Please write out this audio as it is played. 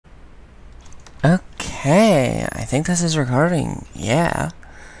Okay, I think this is recording. Yeah.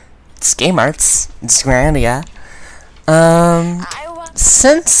 It's Game Arts. It's Grandia.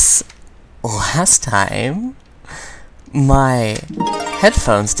 Since last time, my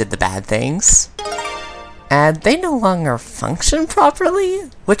headphones did the bad things, and they no longer function properly,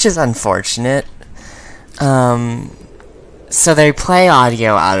 which is unfortunate. So they play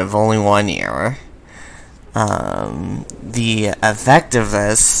audio out of only one ear. The effect of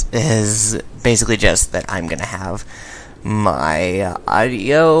this is basically just that I'm gonna have my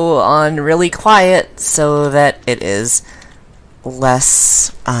audio on really quiet so that it is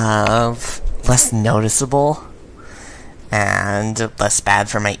less noticeable and less bad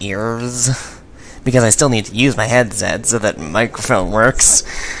for my ears, because I still need to use my headset so that microphone works.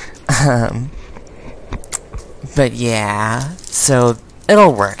 But yeah, so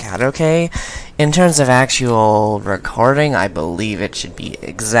it'll work out okay. In terms of actual recording, I believe it should be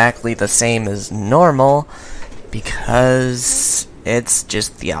exactly the same as normal, because it's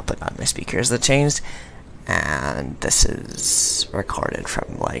just the output on my speakers that changed, and this is recorded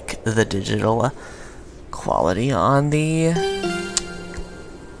from, like, the digital quality on the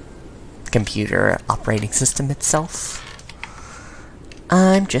computer operating system itself.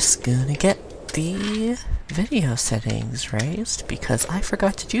 I'm just gonna get the video settings raised, because I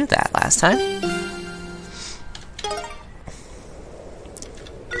forgot to do that last time.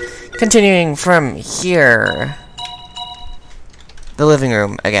 Continuing from here, the living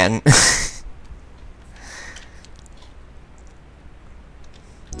room again.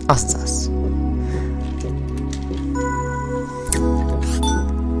 Us.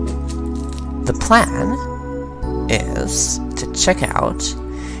 The plan is to check out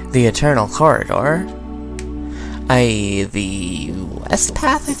the Eternal Corridor, i.e. the west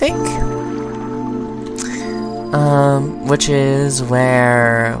path, I think? Which is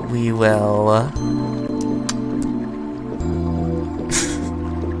where we will...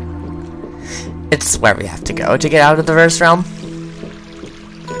 It's where we have to go to get out of the Verse Realm.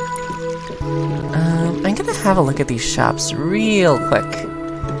 I'm gonna have a look at these shops real quick.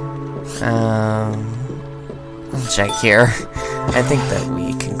 I'll check here. I think that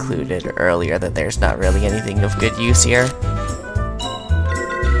we concluded earlier that there's not really anything of good use here.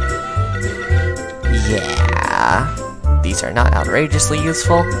 Yeah, these are not outrageously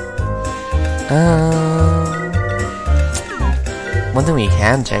useful. One thing we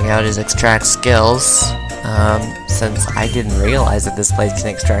can check out is extract skills, since I didn't realize that this place can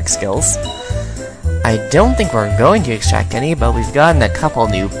extract skills. I don't think we're going to extract any, but we've gotten a couple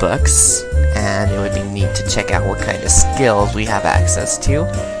new books, and it would be neat to check out what kind of skills we have access to.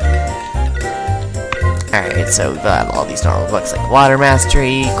 Alright, so we've got all these normal books like Water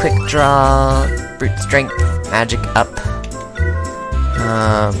Mastery, Quick Draw, Brute Strength, Magic Up.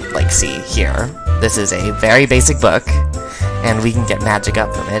 Like, see, here. This is a very basic book, and we can get Magic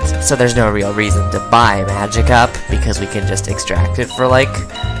Up from it, so there's no real reason to buy Magic Up, because we can just extract it for, like,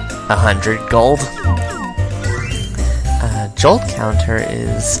 100 gold. Jolt counter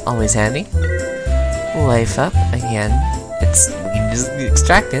is always handy. Life up, again, we can just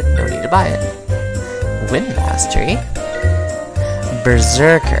extract it, no need to buy it. Wind Mastery.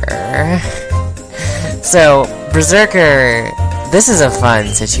 Berserker. So, Berserker, this is a fun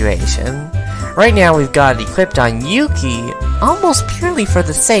situation. Right now we've got it equipped on Yuki, almost purely for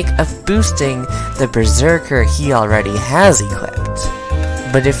the sake of boosting the Berserker he already has equipped.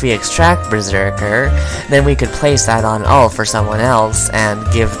 But if we extract Berserker, then we could place that on Ulf for someone else and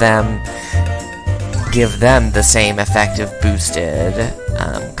give them the same effective boosted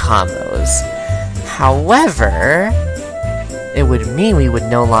combos. However, it would mean we would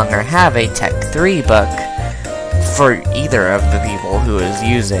no longer have a Tech 3 book for either of the people who is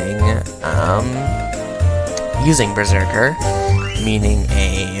using Berserker, meaning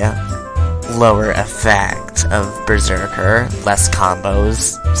a lower effect of Berserker, less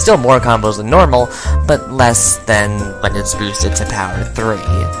combos, still more combos than normal, but less than when it's boosted to power 3.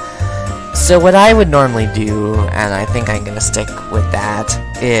 So what I would normally do, and I think I'm gonna stick with that,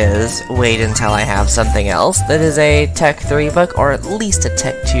 is wait until I have something else that is a Tech 3 book, or at least a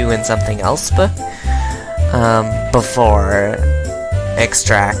Tech 2 and something else book, before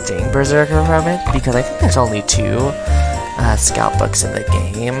extracting Berserker from it, because I think there's only 2 scout books in the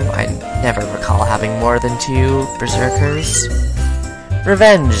game. I never recall having more than 2 Berserkers.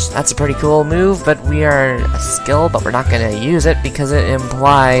 Revenge! That's a pretty cool move, but we are a skill, but we're not gonna use it because it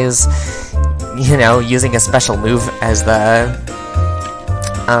implies, you know, using a special move as the,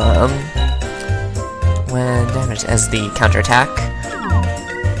 when damaged, as the counterattack.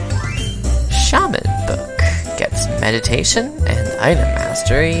 Shaman book gets meditation and item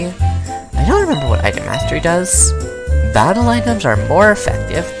mastery. I don't remember what item mastery does. Battle items are more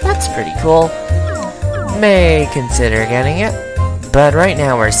effective. That's pretty cool. May consider getting it, but right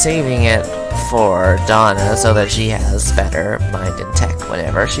now we're saving it for Donna so that she has better mind and tech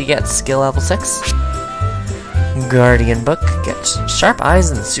whenever she gets skill level 6. Guardian Book gets Sharp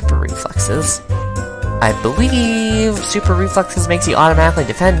Eyes and Super Reflexes. I believe Super Reflexes makes you automatically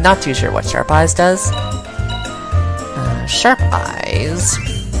defend. Not too sure what Sharp Eyes does. Sharp Eyes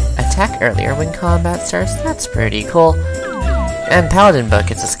attack earlier when combat starts. That's pretty cool. And Paladin Book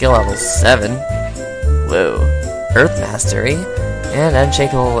gets a skill level 7. Whoa. Earth Mastery and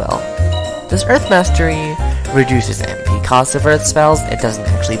Unshakable Will. Does Earth Mastery reduces MP cost of Earth spells? It doesn't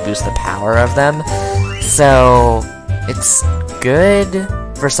actually boost the power of them. So it's good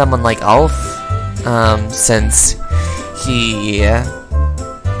for someone like Ulf, since he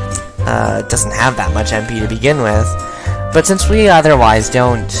doesn't have that much MP to begin with. But since we otherwise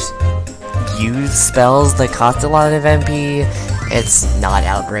don't use spells that cost a lot of MP, it's not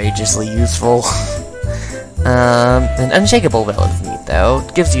outrageously useful. An Unshakable Will is neat though.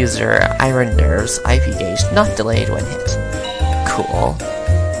 It gives user Iron Nerves, IP gauge, not delayed when hit. Cool.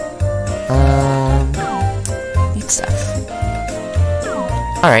 Neat stuff.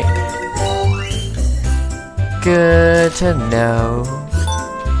 Alright. Good to know.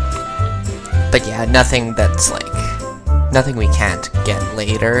 But yeah, nothing that's like... nothing we can't get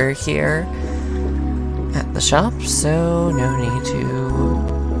later here at the shop, so no need to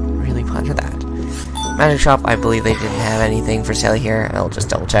really ponder that. Magic Shop, I believe they didn't have anything for sale here. I'll just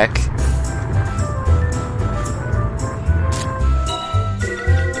double check.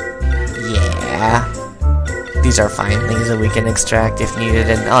 Yeah. These are fine things that we can extract if needed,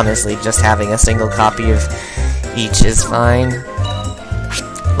 and honestly, just having a single copy of each is fine.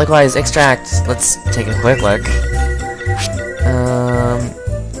 Likewise, extract, let's take a quick look.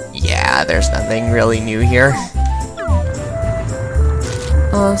 Yeah, there's nothing really new here.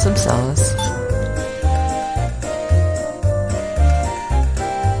 Oh, some cells.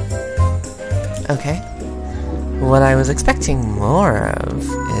 Okay. What I was expecting more of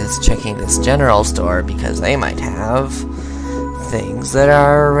is checking this general store because they might have things that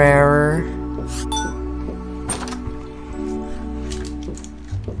are rarer.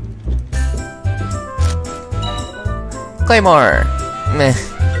 Claymore! Meh.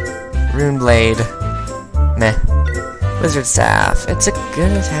 Rune Blade. Meh. Wizard Staff. It's a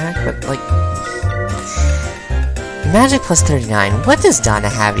good attack, but like... Magic plus 39. What does Donna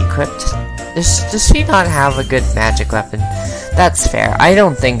have equipped? Does she not have a good magic weapon? That's fair. I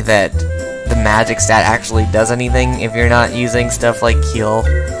don't think that the magic stat actually does anything if you're not using stuff like heal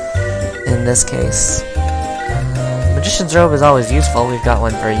in this case. Magician's Robe is always useful. We've got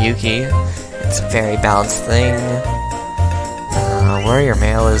one for Yuki. It's a very balanced thing. Warrior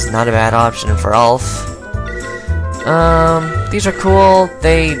Mail is not a bad option for Ulf. These are cool.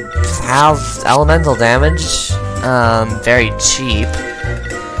 They have elemental damage. Very cheap.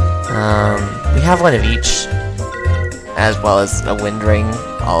 We have one of each, as well as a Wind Ring,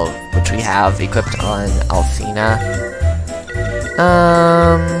 all of which we have equipped on Alfina.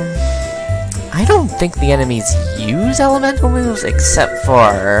 I don't think the enemies use elemental moves except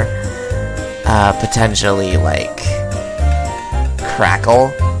for, potentially, like,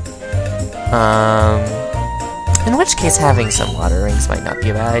 Crackle. In which case having some water rings might not be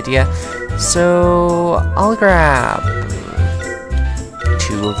a bad idea. So, I'll grab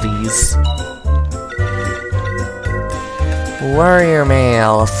 2 of these. Warrior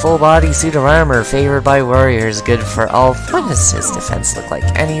Mail, a full body suit of armor favored by warriors, good for Ulf. What does his defense look like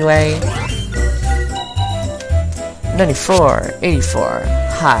anyway? 94, 84.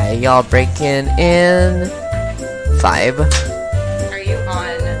 Hi, y'all breaking in 5. Are you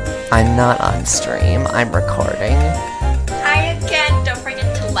on? I'm not on stream, I'm recording. Hi again, don't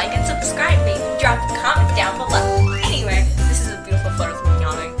forget to like and subscribe, maybe drop a comment down below. Anyway, this is a beautiful photo of me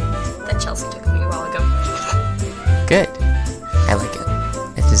yawning that Chelsea took of me a while ago. Good. I like it.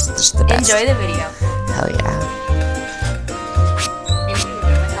 It is just the best. Enjoy the video. Hell yeah. Maybe you can do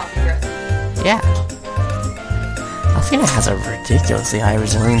my coffee breath. Yeah. Alfina has a ridiculously high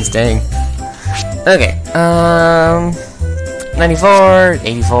resilience, dang. Okay, 94,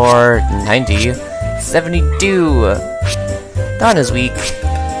 84, 90, 72. Donna's weak.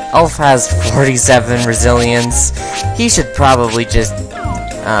 Ulf has 47 resilience. He should probably just,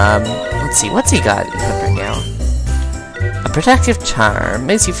 let's see, what's he got equipped right now? A protective charm.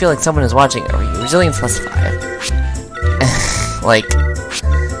 Makes you feel like someone is watching over you. Resilience plus 5. Like,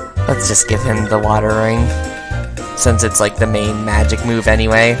 let's just give him the water ring, since it's like the main magic move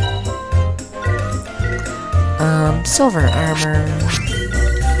anyway. Silver armor.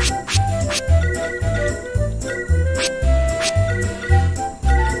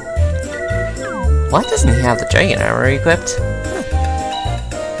 Why doesn't he have the dragon armor equipped?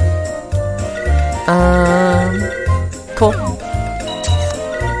 Cool.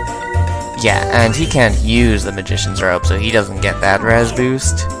 Yeah, and he can't use the magician's robe, so he doesn't get that res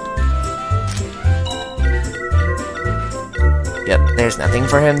boost. Yep, there's nothing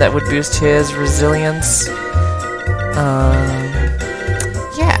for him that would boost his resilience.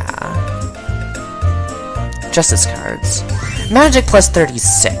 Yeah. Justice cards. Magic plus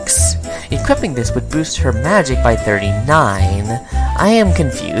 36. Equipping this would boost her magic by 39. I am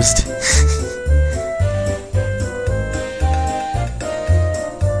confused.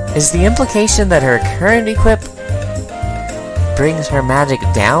 Is the implication that her current equip brings her magic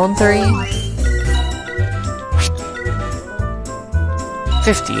down 3?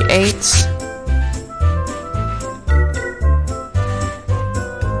 58.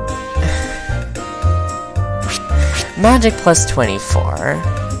 Magic plus 24.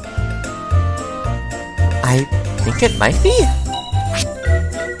 I think it might be?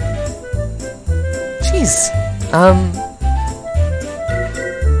 Jeez.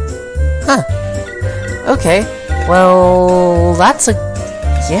 Huh. Okay. Well, that's a...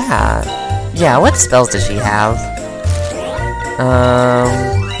 Yeah. Yeah, what spells does she have?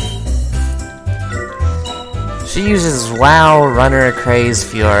 She uses WoW, Runner, Craze,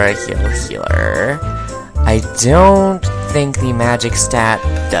 Fiora, Healer. I don't think the magic stat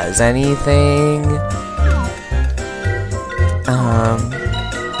does anything.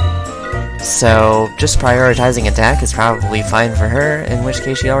 So just prioritizing attack is probably fine for her, in which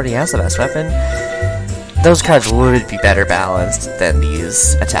case she already has the best weapon. Those cards would be better balanced than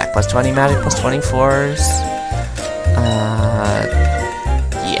these attack plus 20, magic plus 24s.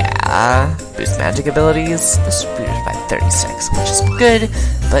 Yeah. Boost magic abilities. This boosted by 36, which is good,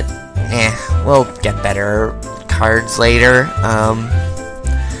 but we'll get better cards later.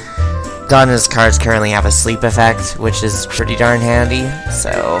 Donna's cards currently have a sleep effect, which is pretty darn handy,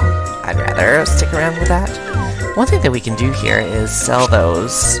 so I'd rather stick around with that. One thing that we can do here is sell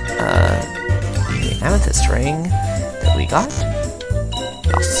those, the amethyst ring that we got.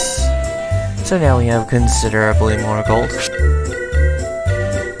 Yes. So now we have considerably more gold.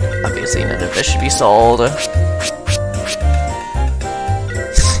 Obviously none of this should be sold.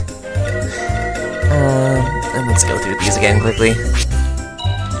 And let's go through these again quickly.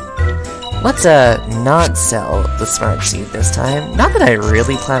 Let's not sell the smart seed this time. Not that I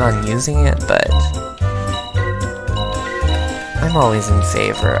really plan on using it, but I'm always in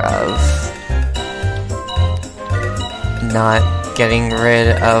favor of not getting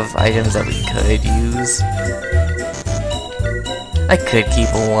rid of items that we could use. I could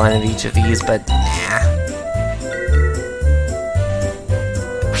keep one of each of these, but nah.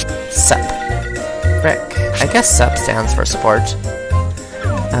 Sup. Frick. I guess sup stands for support.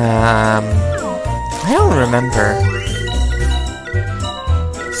 I don't remember.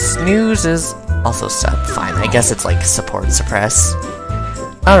 Snooze is also sub. Fine, I guess it's like support suppress.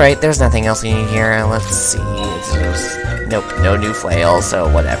 Alright, there's nothing else we need here. Let's see. Nope, no new flail, so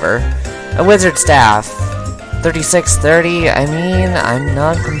whatever. A wizard staff. 3630, I mean, I'm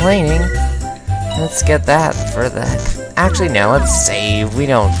not complaining. Let's get that for that. Actually, no, let's save. We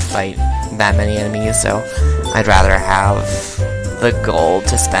don't fight that many enemies, so I'd rather have the gold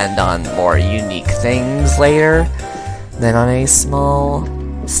to spend on more unique things later than on a small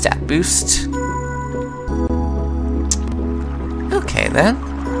stat boost. Okay then.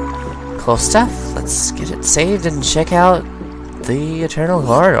 Cool stuff. Let's get it saved and check out the Eternal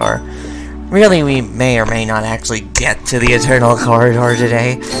Corridor. Really, we may or may not actually get to the Eternal Corridor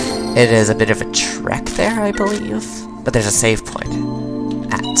today. It is a bit of a trek there, I believe. But there's a save point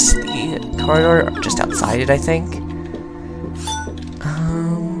at the corridor, just outside it, I think.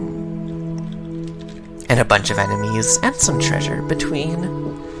 And a bunch of enemies, and some treasure between,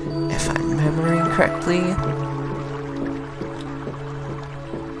 if I'm remembering correctly.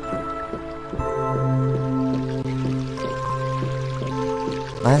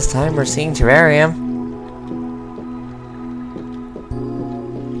 Last time we're seeing Terrarium.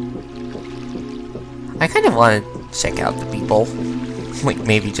 I kind of want to check out the people. Like,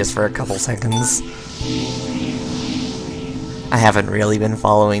 maybe just for a couple seconds. I haven't really been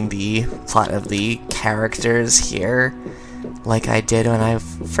following the plot of the characters here like I did when I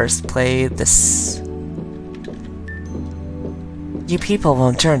first played this. You people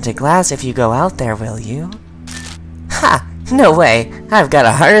won't turn to glass if you go out there, will you? Ha! No way! I've got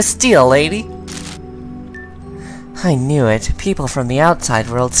a heart of steel, lady! I knew it. People from the outside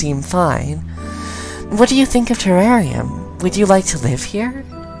world seem fine. What do you think of Terrarium? Would you like to live here?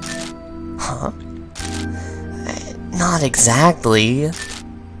 Huh? Not exactly.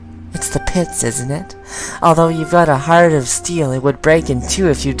 It's the pits, isn't it? Although you've got a heart of steel, it would break in two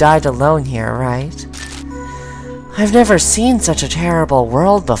if you died alone here, right? I've never seen such a terrible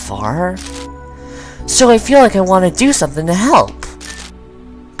world before. So I feel like I want to do something to help.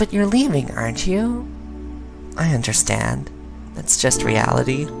 But you're leaving, aren't you? I understand. That's just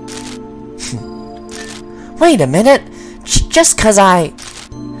reality. Wait a minute! Just 'cause I...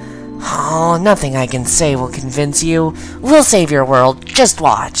 Oh, nothing I can say will convince you. We'll save your world. Just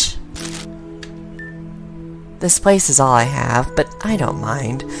watch. This place is all I have, but I don't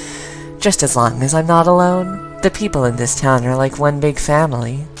mind. Just as long as I'm not alone. The people in this town are like one big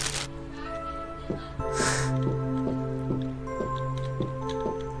family.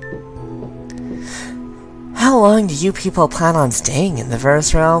 How long do you people plan on staying in the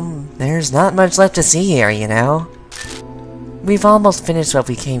Verse Realm? There's not much left to see here, you know. We've almost finished what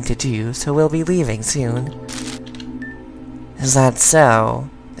we came to do, so we'll be leaving soon. Is that so?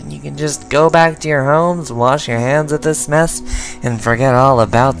 Then you can just go back to your homes, wash your hands of this mess, and forget all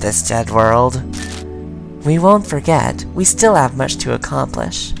about this dead world. We won't forget. We still have much to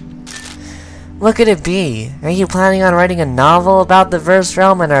accomplish. What could it be? Are you planning on writing a novel about the Verse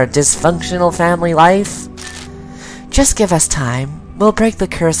Realm and our dysfunctional family life? Just give us time. We'll break the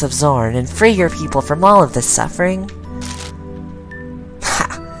curse of Zorn and free your people from all of this suffering.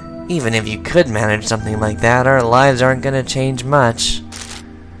 Ha! Even if you could manage something like that, our lives aren't gonna change much.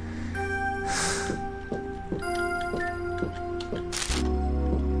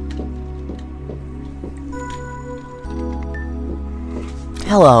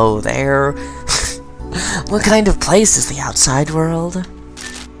 Hello there. What kind of place is the outside world?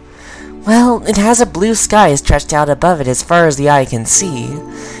 Well, it has a blue sky stretched out above it as far as the eye can see,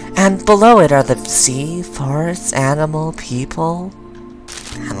 and below it are the sea, forests, people.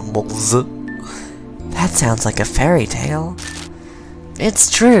 Animals. That sounds like a fairy tale. It's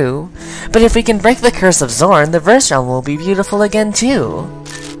true, but if we can break the curse of Zorn, the Verse Realm will be beautiful again too.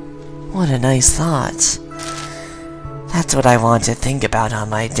 What a nice thought. That's what I want to think about on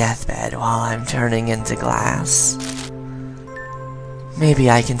my deathbed while I'm turning into glass. Maybe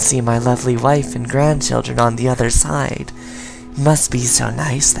I can see my lovely wife and grandchildren on the other side. It must be so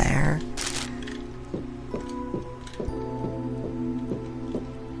nice there.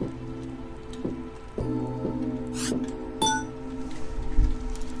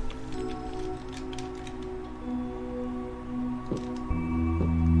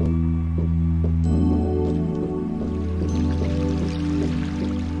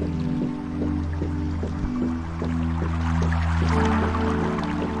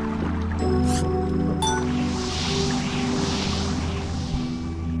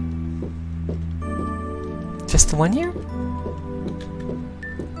 Just the 1 year?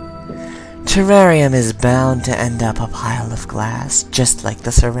 Terrarium is bound to end up a pile of glass, just like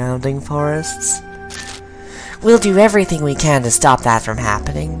the surrounding forests. We'll do everything we can to stop that from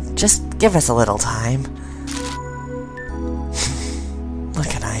happening. Just give us a little time. What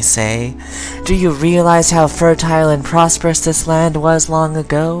can I say? Do you realize how fertile and prosperous this land was long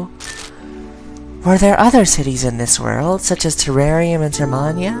ago? Were there other cities in this world, such as Terrarium and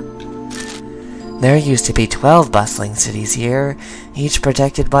Termania? There used to be 12 bustling cities here, each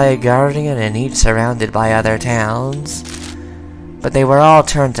protected by a guardian and each surrounded by other towns. But they were all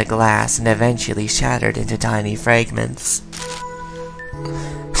turned to glass and eventually shattered into tiny fragments.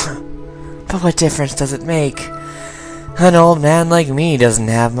 But what difference does it make? An old man like me doesn't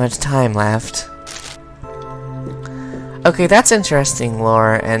have much time left. Okay, that's interesting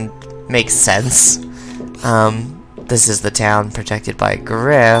lore and makes sense. This is the town protected by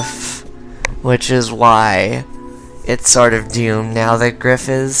GIII. Which is why it's sort of doomed now that GIII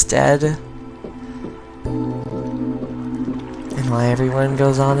is dead. And why everyone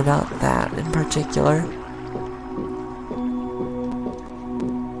goes on about that in particular.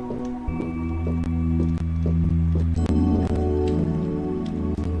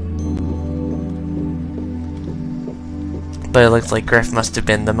 But it looks like GIII must have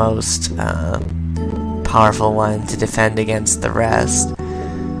been the most powerful one to defend against the rest.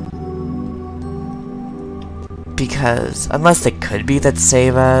 Because, unless it could be that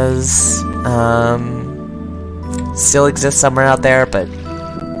Seva's, still exists somewhere out there, but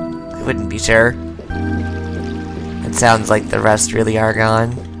I wouldn't be sure. It sounds like the rest really are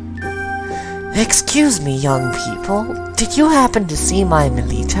gone. Excuse me, young people. Did you happen to see my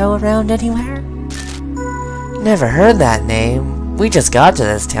Milito around anywhere? Never heard that name. We just got to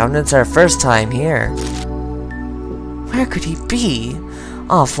this town and it's our first time here. Where could he be?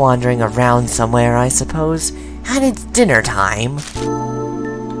 Off wandering around somewhere, I suppose. And it's dinner time.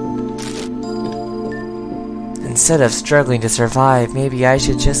 And Instead of struggling to survive, maybe I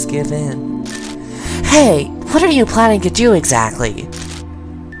should just give in. Hey, what are you planning to do exactly?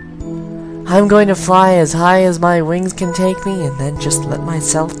 I'm going to fly as high as my wings can take me and then just let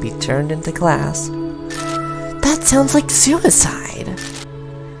myself be turned into glass. That sounds like suicide.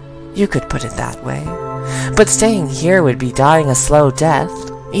 You could put it that way. But staying here would be dying a slow death.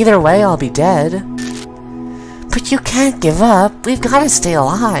 Either way, I'll be dead. But you can't give up. We've got to stay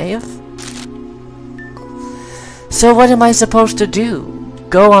alive. So what am I supposed to do?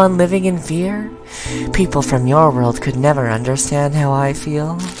 Go on living in fear? People from your world could never understand how I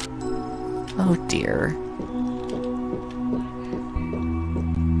feel. Oh dear.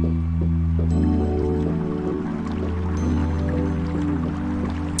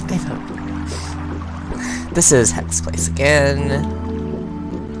 This is Heck's place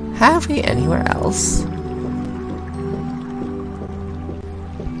again. Have we anywhere else?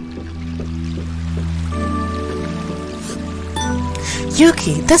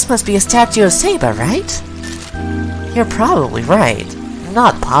 Yuki, this must be a statue of Seiba, right? You're probably right.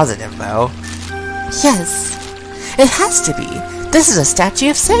 Not positive, though. Yes, it has to be. This is a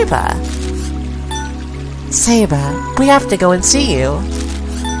statue of Seiba. Seiba, we have to go and see you.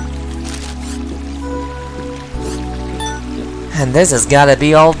 And this has gotta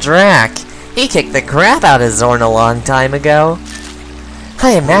be old Drac. He kicked the crap out of Zorn a long time ago.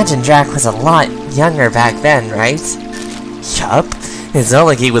 I imagine Drac was a lot younger back then, right? Yup. It's not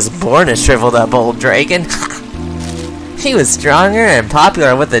like he was born a shriveled up old dragon. He was stronger and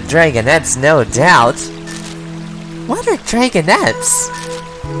popular with the dragonettes, no doubt. What are dragonettes?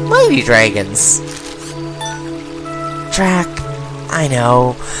 Lady dragons. Drac, I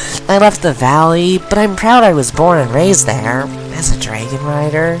know. I left the valley, but I'm proud I was born and raised there, as a dragon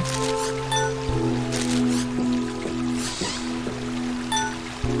rider.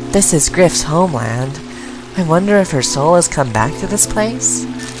 This is Griff's homeland. I wonder if her soul has come back to this place?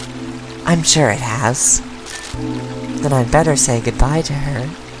 I'm sure it has. Then I'd better say goodbye to her.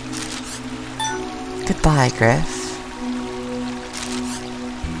 Goodbye, Griff.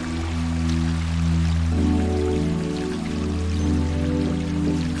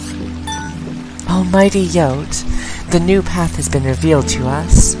 Almighty Yote, the new path has been revealed to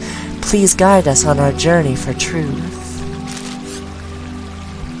us. Please guide us on our journey for truth.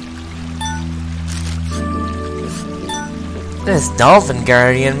 This Dolphin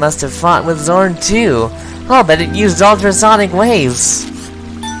Guardian must have fought with Zorn too. I'll bet it used ultrasonic waves.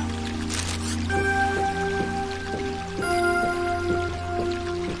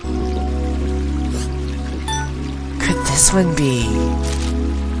 Could this one be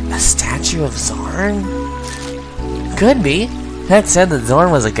a statue of Zorn? Could be. Heck said that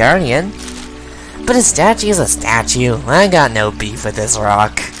Zorn was a guardian. But a statue is a statue. I got no beef with this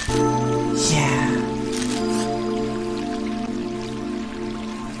rock. Yeah.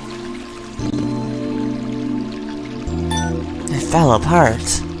 Fell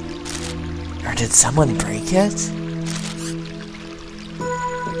apart. Or did someone break it?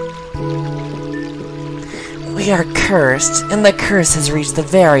 We are cursed, and the curse has reached the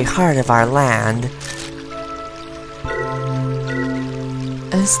very heart of our land.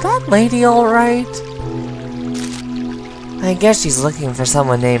 Is that lady alright? I guess she's looking for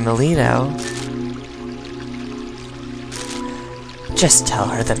someone named Melito. Just tell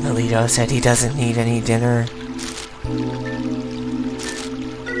her that Melito said he doesn't need any dinner.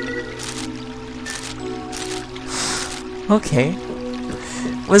 Okay.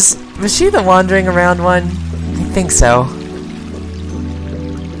 Was she the wandering around one? I think so.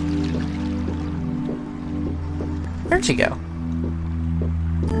 Where'd she go?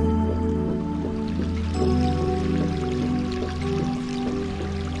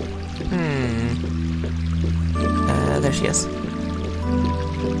 There she is.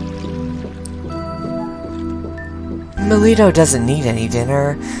 Melito doesn't need any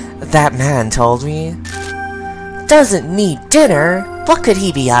dinner. That man told me. Doesn't need dinner? What could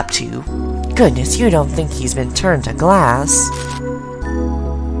he be up to? Goodness, you don't think he's been turned to glass?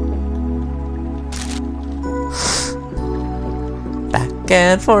 Back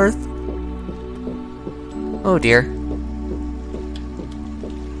and forth. Oh dear.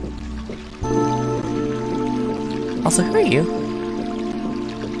 Also, who are you?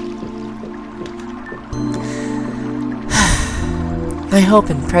 I hope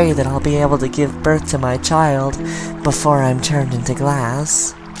and pray that I'll be able to give birth to my child before I'm turned into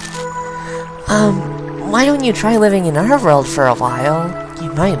glass. Why don't you try living in our world for a while?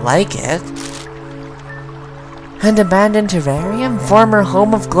 You might like it. An abandoned terrarium? Former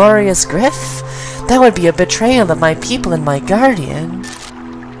home of glorious Griff? That would be a betrayal of my people and my guardian.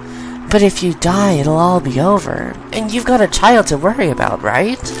 But if you die, it'll all be over. And you've got a child to worry about,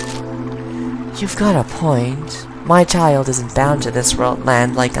 right? You've got a point. My child isn't bound to this world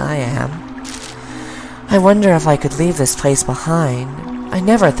land like I am. I wonder if I could leave this place behind. I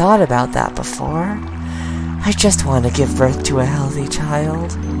never thought about that before. I just want to give birth to a healthy child.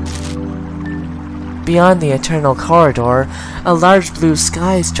 Beyond the eternal corridor, a large blue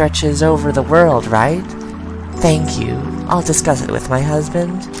sky stretches over the world, right? Thank you. I'll discuss it with my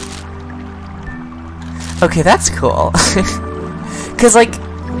husband. Okay, that's cool. 'Cause, like,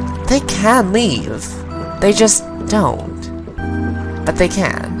 they can leave. They just don't. But they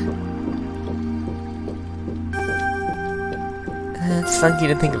can. It's funky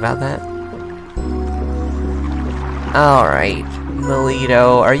to think about that. Alright,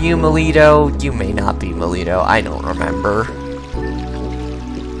 Melito. Are you Melito? You may not be Melito. I don't remember.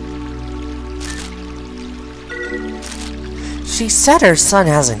 She said her son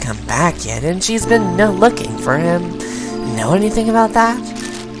hasn't come back yet, and she's been looking for him. Know anything about that?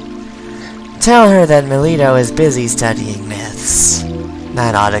 Tell her that Melito is busy studying myths.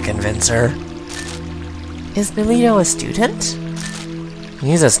 That ought to convince her. Is Melito a student?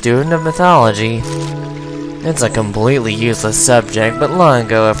 He's a student of mythology. It's a completely useless subject, but long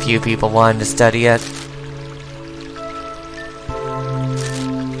ago a few people wanted to study it.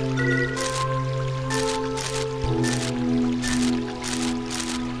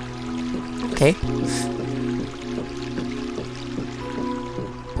 Okay.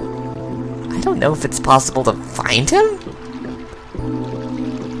 I don't know if it's possible to find him?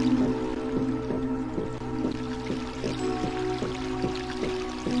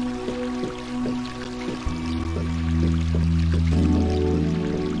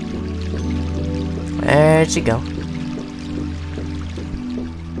 Where'd she go?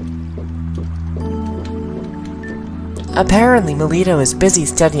 Apparently Melito is busy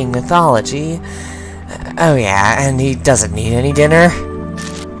studying mythology. Oh yeah, and he doesn't need any dinner.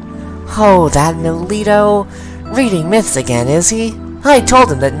 Oh, that Melito. Reading myths again, is he? I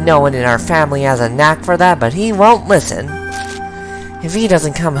told him that no one in our family has a knack for that, but he won't listen. If he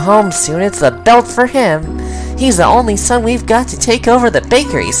doesn't come home soon, it's the belt for him. He's the only son we've got to take over the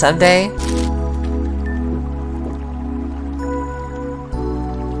bakery someday.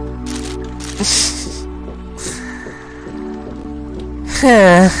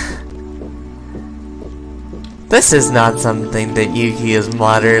 This is not something that Yuki is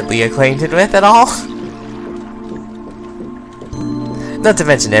moderately acquainted with at all. Not to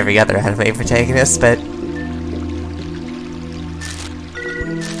mention every other anime protagonist, but...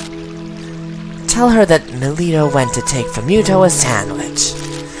 Tell her that Melito went to take Famuto a sandwich.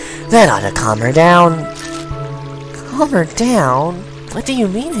 That ought to calm her down. Calm her down? What do you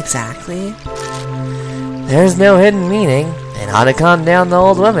mean exactly? There's no hidden meaning. It ought to calm down the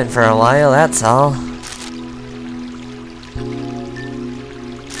old woman for a while, that's all.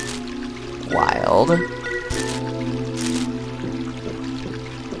 Wild.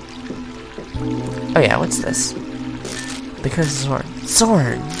 Oh yeah, what's this? Because Zorn.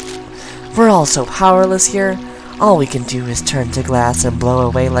 Zorn! We're all so powerless here. All we can do is turn to glass and blow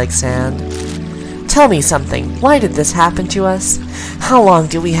away like sand. Tell me something. Why did this happen to us? How long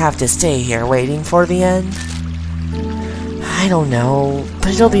do we have to stay here waiting for the end? I don't know,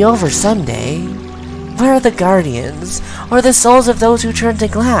 but it'll be over someday. Where are the guardians, or the souls of those who turn to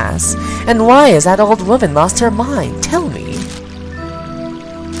glass? And why has that old woman lost her mind? Tell me.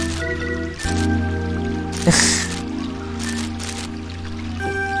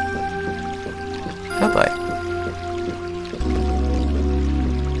 Oh boy.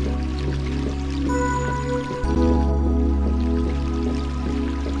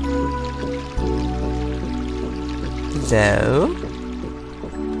 So?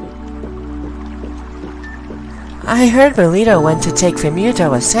 I heard Melito went to take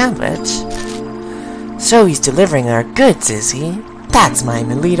Famuto a sandwich. So he's delivering our goods, is he? That's my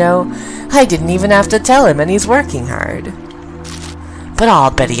Melito. I didn't even have to tell him, and he's working hard. But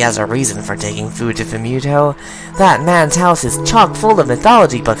I'll bet he has a reason for taking food to Famuto. That man's house is chock full of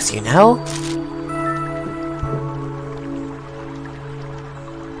mythology books, you know?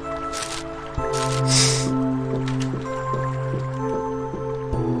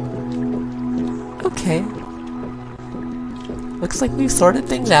 Okay. Looks like we've sorted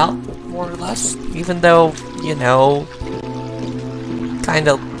things out, more or less. Even though, you know,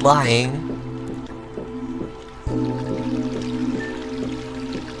 kinda lying.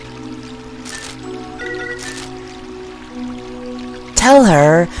 Tell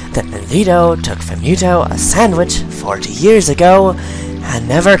her that Melito took Famuto a sandwich 40 years ago and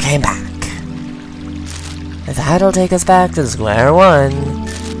never came back. That'll take us back to square one.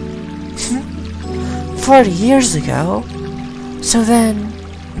 40 years ago. So then,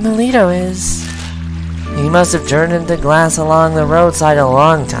 Melito is... He must have turned into glass along the roadside a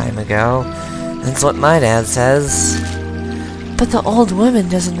long time ago. That's what my dad says. But the old woman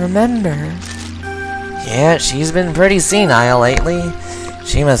doesn't remember. Yeah, she's been pretty senile lately.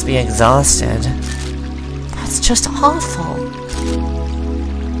 She must be exhausted. That's just awful.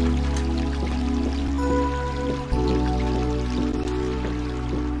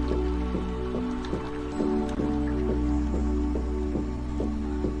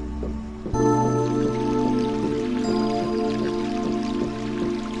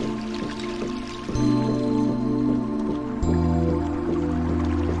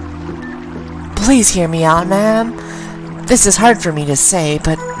 Please hear me out, ma'am. This is hard for me to say,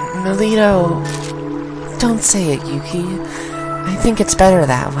 but Melito... Don't say it, Yuki. I think it's better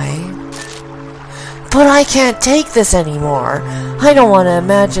that way. But I can't take this anymore. I don't want to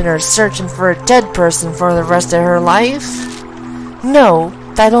imagine her searching for a dead person for the rest of her life. No,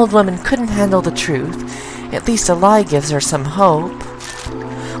 that old woman couldn't handle the truth. At least a lie gives her some hope.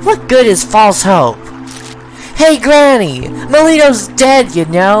 What good is false hope? Hey, Granny! Melito's dead, you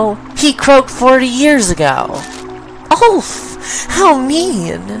know! He croaked 40 years ago! Oof! How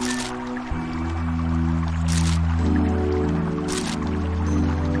mean!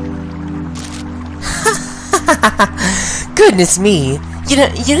 Goodness me!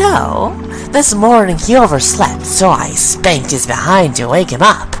 You know, this morning he overslept, so I spanked his behind to wake him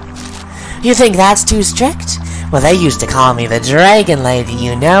up. You think that's too strict? Well, they used to call me the Dragon Lady,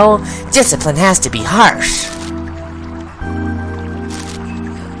 you know. Discipline has to be harsh.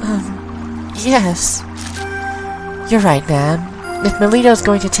 Yes. You're right, ma'am. If Melito's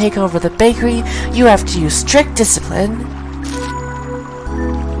going to take over the bakery, you have to use strict discipline.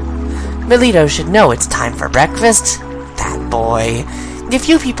 Melito should know it's time for breakfast. That boy. If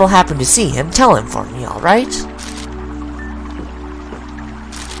you people happen to see him, tell him for me, alright?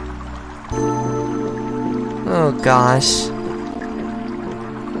 Oh gosh.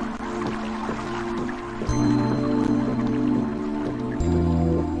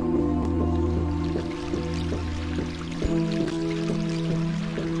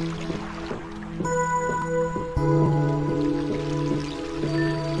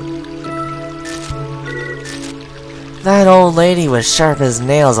 That old lady was sharp as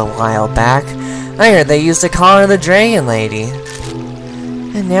nails a while back. I heard they used to call her the Dragon Lady.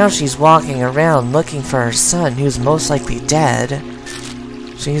 And now she's walking around looking for her son, who's most likely dead.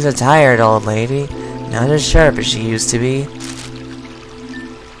 She's a tired old lady, not as sharp as she used to be.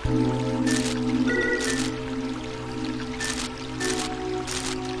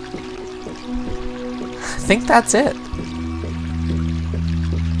 I think that's it.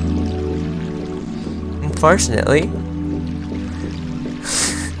 Unfortunately,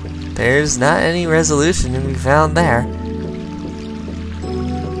 there's not any resolution to be found there.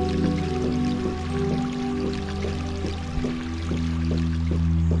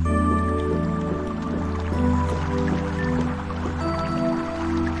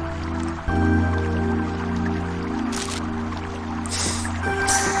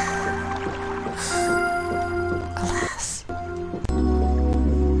 Alas.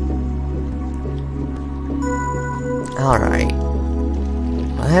 Alright.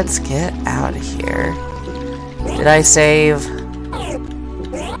 Let's get out of here. Did I save?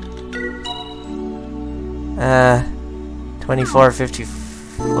 2450.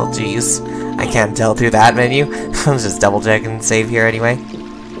 Well, geez. I can't tell through that menu. I'm just double checking save here anyway.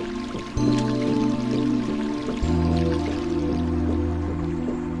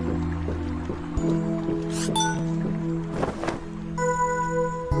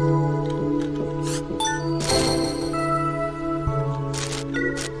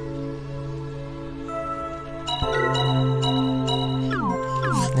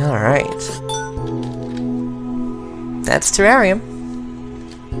 Alright. That's terrarium.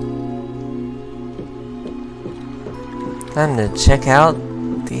 Time to check out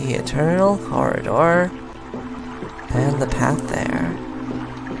the Eternal Corridor and the path there.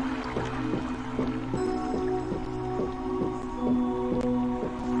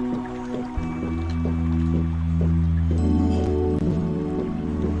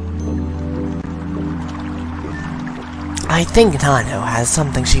 I think Nano has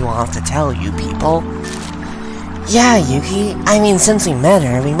something she wants to tell you people. Yeah, Yuki. I mean, since we met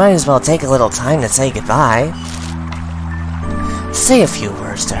her, we might as well take a little time to say goodbye. Say a few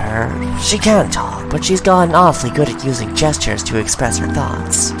words to her. She can't talk, but she's gotten awfully good at using gestures to express her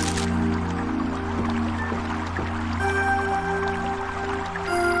thoughts.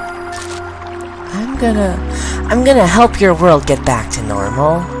 I'm gonna help your world get back to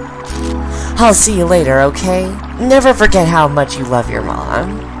normal. I'll see you later, okay? Never forget how much you love your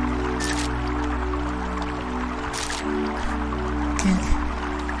mom.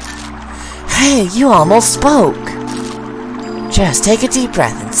 Hey, you almost spoke! Just take a deep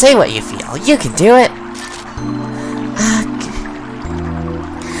breath and say what you feel. You can do it!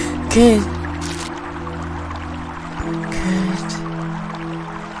 Good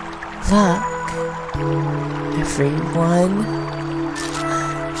luck, everyone.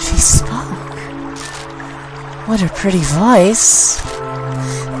 She spoke. What a pretty voice.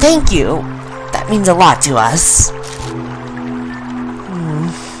 Thank you. That means a lot to us.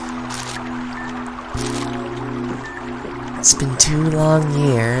 It's been 2 long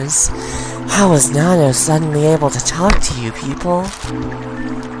years. How was Nano suddenly able to talk to you people?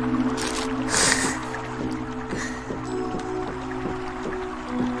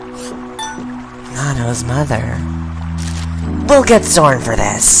 Nano's mother. We'll get Zorn for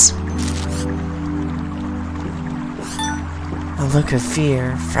this. A look of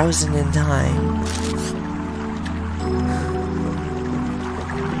fear, frozen in time.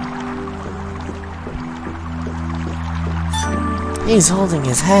 He's holding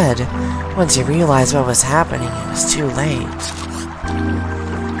his head. Once he realized what was happening, it was too late.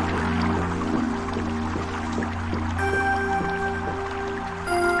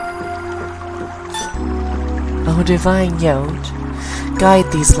 O Divine Yod,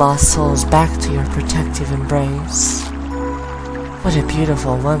 guide these lost souls back to your protective embrace. What a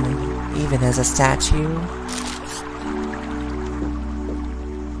beautiful woman, even as a statue.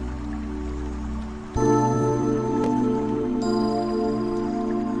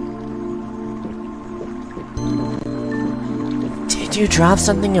 Did you drop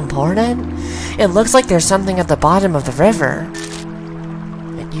something important? It looks like there's something at the bottom of the river.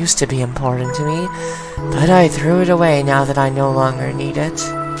 It used to be important to me, but I threw it away now that I no longer need it.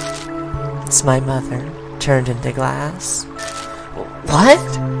 It's my mother, turned into glass. What?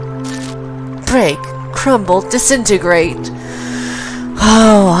 Break, crumble, disintegrate.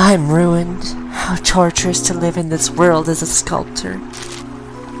 Oh, I'm ruined. How torturous to live in this world as a sculptor.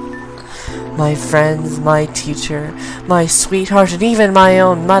 My friends, my teacher, my sweetheart, and even my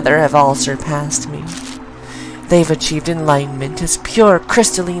own mother have all surpassed me. They've achieved enlightenment as pure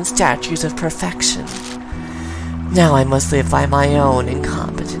crystalline statues of perfection. Now I must live by my own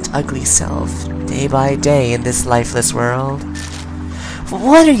incompetent, ugly self, day by day in this lifeless world.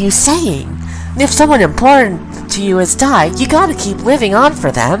 What are you saying? If someone important to you has died, you gotta keep living on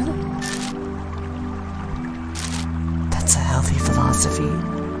for them. That's a healthy philosophy.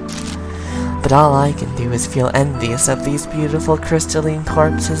 But all I can do is feel envious of these beautiful crystalline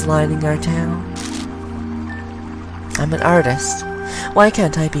corpses lining our town. I'm an artist. Why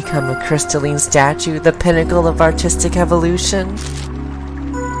can't I become a crystalline statue, the pinnacle of artistic evolution?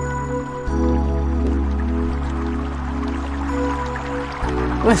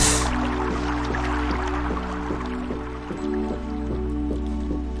 Woof.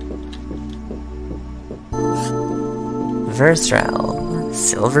 Versrel,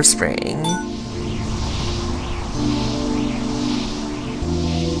 Silver Spring.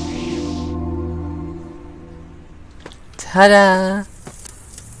 Ta-da!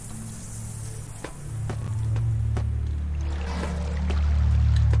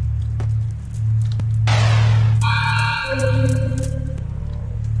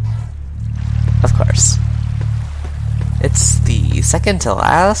 Of course. It's the second to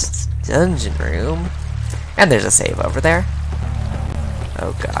last dungeon room. And there's a save over there.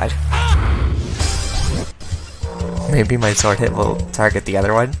 Oh god. Maybe my sword hit will target the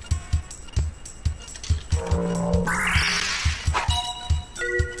other one.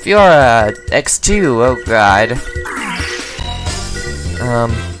 Fiora X2, oh god.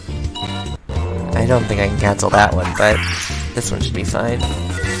 I don't think I can cancel that one, but this one should be fine.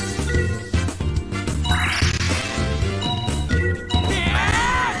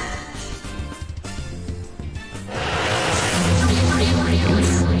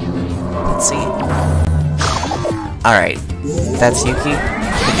 Let's see. Alright, that's Yuki.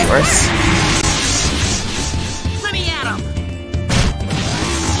 Could be worse. Let me at him.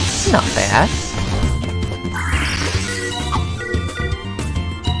 Not bad.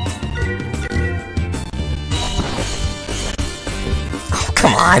 Oh,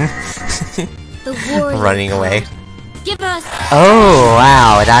 come on. Running away. Give us. Oh,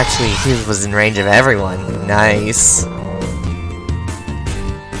 wow. It actually he was in range of everyone. Nice.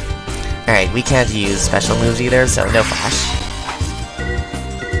 Alright, we can't use special moves either, so no flash.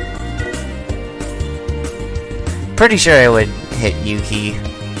 Pretty sure I would hit Yuki.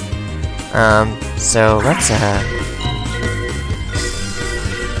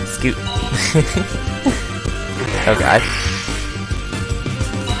 Scoot. Oh god.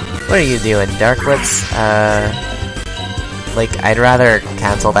 What are you doing, Darkwoods? Like, I'd rather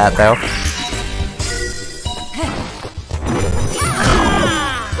cancel that, though.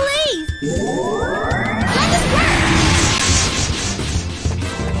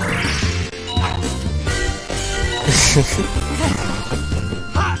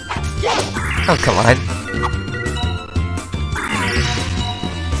 Oh, come on.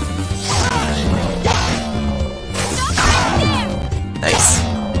 Nice.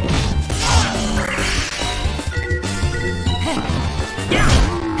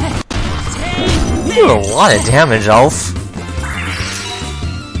 You do a lot of damage, Ulf.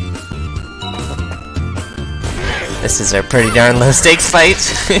 This is a pretty darn low stakes fight.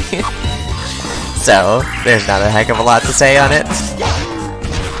 So, there's not a heck of a lot to say on it.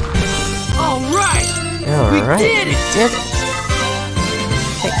 Alright, we did it!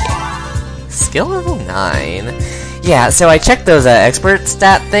 Thank you. Skill level 9. Yeah, so I checked those expert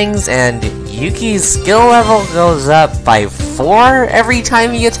stat things, and Yuki's skill level goes up by 4 every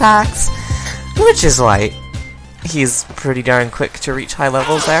time he attacks, which is why he's pretty darn quick to reach high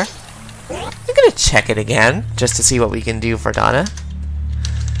levels there. I'm gonna check it again, just to see what we can do for Donna.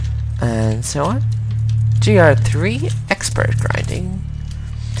 And so on. GR3 expert grinding.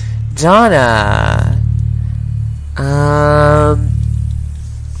 Donna.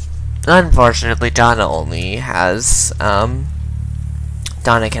 Unfortunately, Donna only has, Donna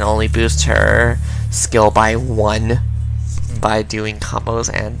can only boost her skill by 1 by doing combos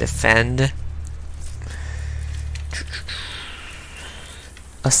and defend.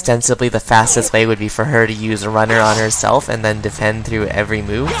 Ostensibly, the fastest way would be for her to use a runner on herself and then defend through every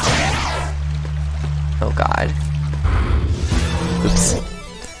move. Oh god. Oops.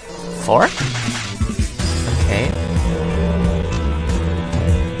 4? Okay.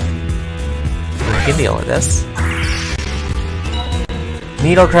 We can deal with this.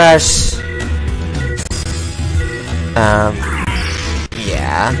 Needle Crush.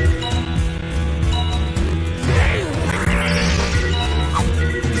 Yeah.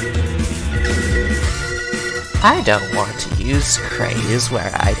 I don't want to use Craze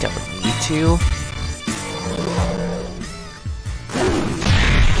where I don't need to.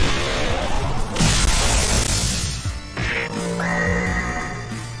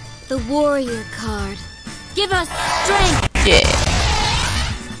 The warrior card. Give us strength! Yeah.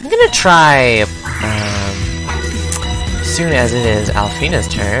 I'm gonna try, soon as it is Alfina's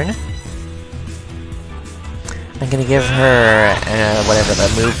turn, I'm gonna give her, whatever the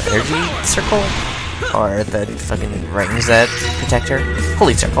move energy circle, or the fucking rings that protect her.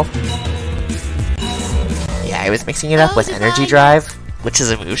 Holy circle. Yeah, I was mixing it up with energy drive, which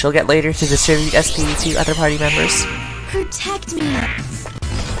is a move she'll get later to distribute SP to other party members. Protect me!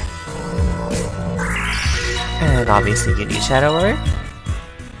 And obviously you need Shadow Warrior.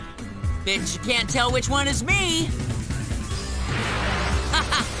 Bet you can't tell which one is me.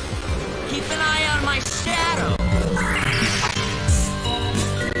 Keep an eye on my shadow.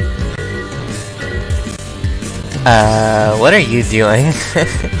 What are you doing?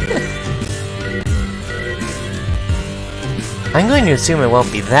 I'm going to assume it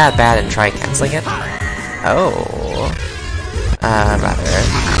won't be that bad and try canceling it. Oh. Rather.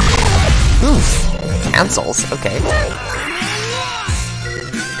 Oof. Cancels, okay.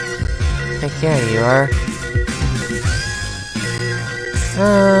 Heck yeah, you are.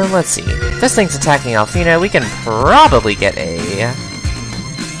 Let's see. If this thing's attacking Alfina, we can probably get a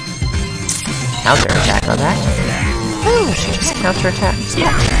counter-attack on that. Oh, she just counter-attacks.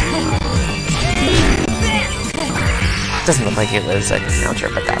 Yeah. Doesn't look like it was a counter,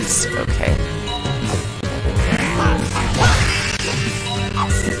 but that's okay.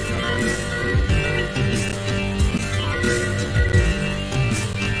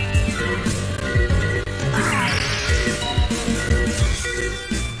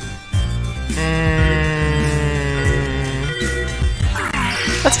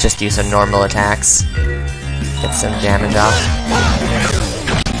 Let's just use some normal attacks. Get some damage off.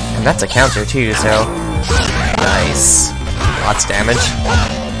 And that's a counter too, so... Nice. Lots of damage.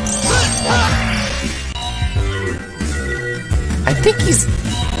 I think he's...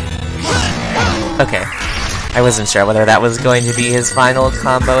 Okay. I wasn't sure whether that was going to be his final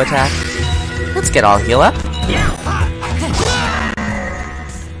combo attack. Let's get all heal up.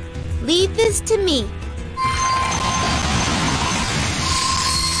 Leave this to me.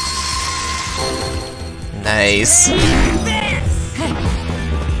 Nice.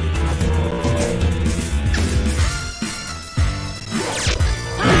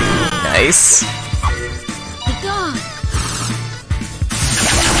 Nice. Be gone.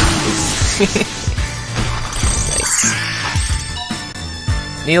 Nice.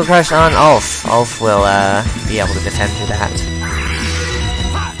 Needle Crush on Ulf. Ulf will be able to defend through that.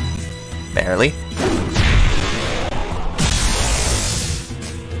 Barely.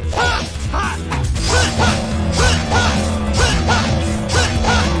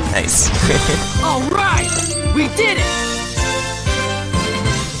 Nice. Alright! We did it!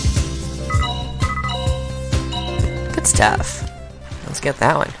 Good stuff. Let's get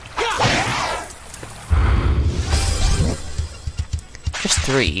that one. Just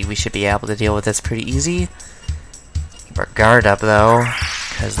 3. We should be able to deal with this pretty easy. Keep our guard up though,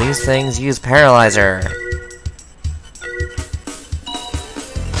 because these things use Paralyzer.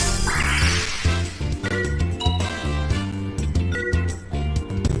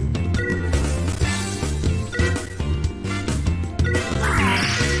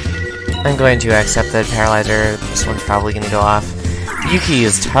 I'm going to accept the Paralyzer. This one's probably going to go off. Yuki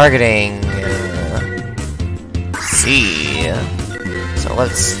is targeting C. So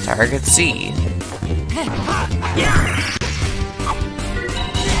let's target C.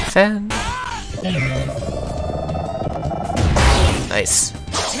 Fan. Nice.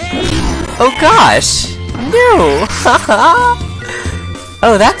 Oh gosh! No!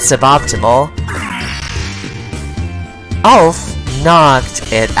 Oh, that's suboptimal. Ulf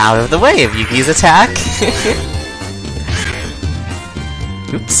knocked it out of the way of Yuki's attack.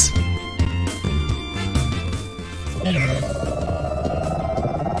 Oops.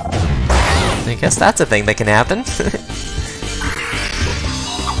 I guess that's a thing that can happen. I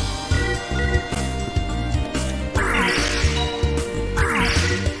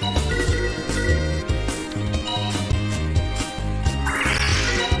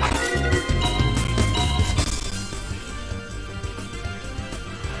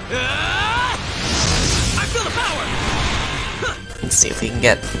feel the power! Let's see if we can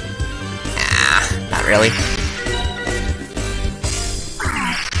get... Ah, not really.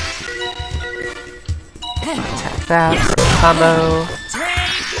 Attack that for a combo.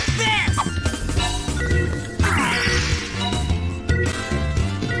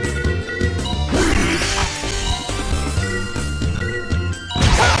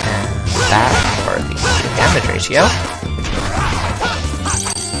 And that for the damage ratio.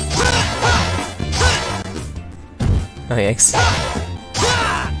 Oh yikes.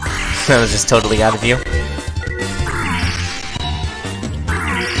 That was just totally out of view.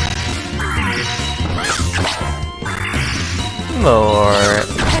 More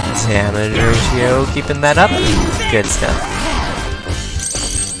damage ratio, keeping that up. Good stuff.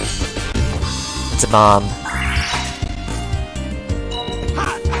 It's a bomb.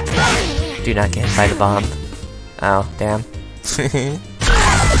 Do not get hit by the bomb. Oh, damn.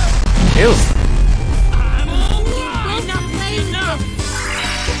 Oof.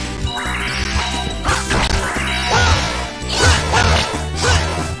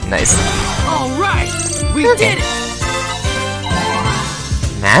 Nice. Alright! We did it!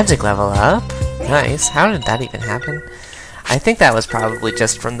 Magic level up? Nice. How did that even happen? I think that was probably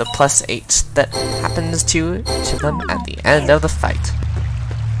just from the +8 that happens to them at the end of the fight.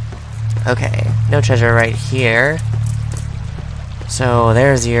 Okay, no treasure right here. So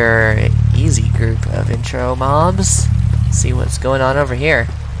there's your easy group of intro mobs. Let's see what's going on over here.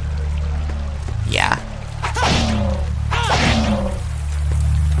 Yeah.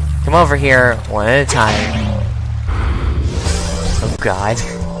 Come over here one at a time. Oh god.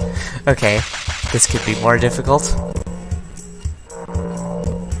 Okay, this could be more difficult.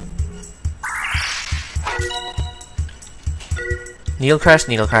 Needle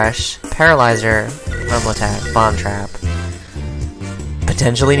Crush, Paralyzer, Normal Attack, Bomb Trap.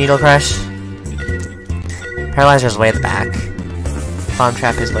 Potentially Needle Crush. Paralyzer's way at the back. Bomb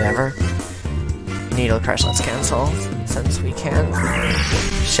Trap is whatever. Needle Crush, let's cancel, since we can.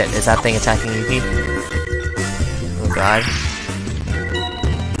 Shit, is that thing attacking Yuki? Oh god.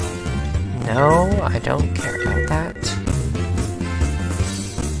 No, I don't care about that.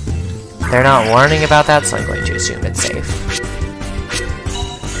 They're not warning about that, so I'm going to assume it's safe.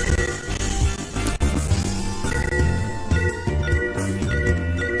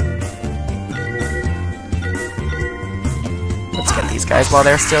 Let's get these guys while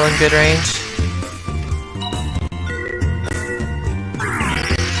they're still in good range.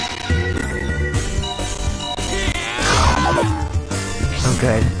 Oh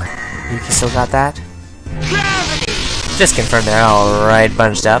good. Yuki still got that? Just confirm they're all right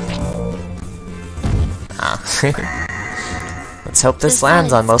bunched up. Ah. Let's hope this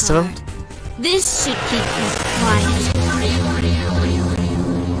lands on most of them. This should keep you quiet.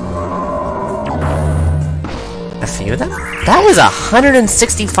 A Phew, that was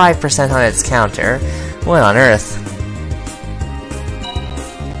 165% on its counter. What on earth?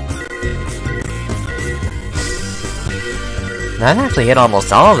 That actually hit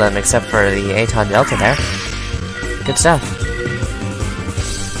almost all of them except for the Aton Delta there. Good stuff.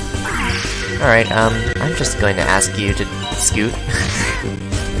 Alright, I'm just going to ask you to scoot.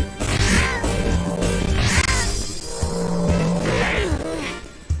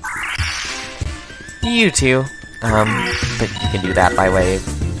 You too. But you can do that by way of...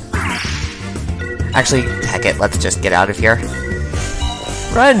 Actually, heck it, let's just get out of here.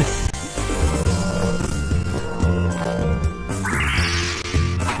 Run!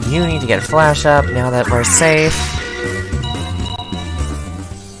 You need to get a flash up now that we're safe.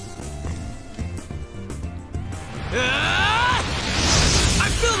 I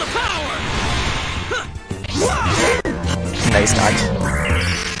feel the power! Nice dodge.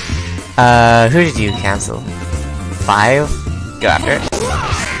 Who did you cancel? 5? Go after it.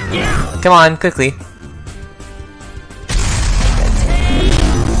 Come on, quickly.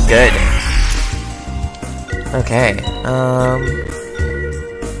 Good. Okay,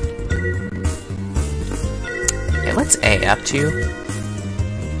 okay, what's A up to?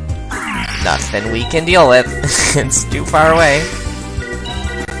 Nothing we can deal with. It's too far away.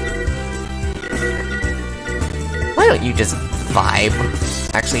 Why don't you just vibe?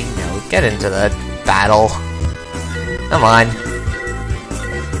 Actually, no, get into the battle. Come on.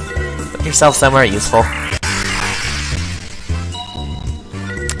 Put yourself somewhere useful.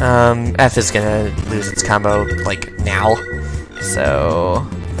 F is gonna lose its combo, like, now. So...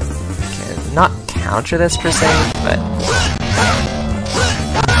 can not counter this per se, but...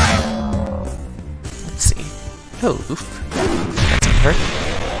 let's see. Oh, oof. That's gonna hurt.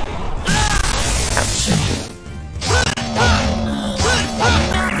 Ouch.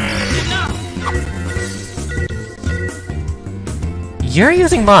 You're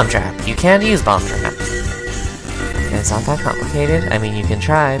using Bomb Trap. You can't use Bomb Trap. It's not that complicated. I mean, you can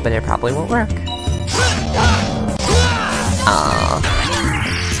try, but it probably won't work. Aww.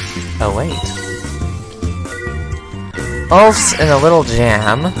 Oh, wait. Ulf's in a little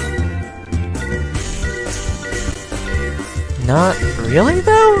jam. Not really,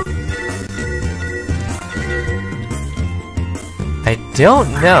 though? I don't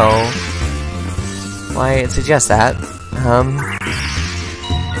know why it suggests that.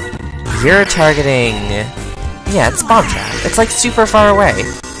 You're targeting... yeah, it's Bomb Trap. It's like super far away.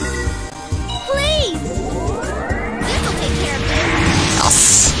 Please! This'll take care of it. Yes.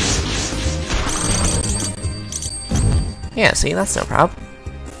 Yeah, see, that's no problem.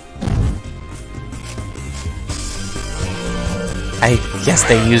 I guess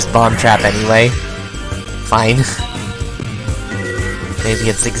they used Bomb Trap anyway. Fine. Maybe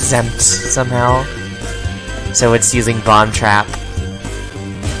it's exempt somehow. So it's using Bomb Trap.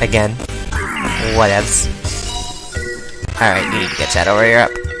 Again. Whatevs. Alright, you need to get Shadow Warrior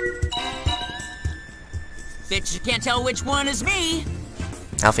up. Bet you can't tell which one is me.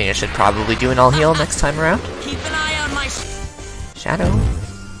 Alfina should probably do an all heal next time around. Keep an eye on my Shadow?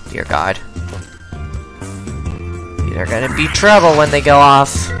 Dear God. These are gonna be trouble when they go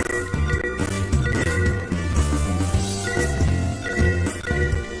off.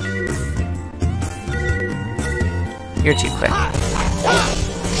 You're too quick.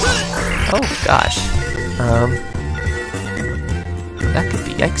 Oh gosh. That could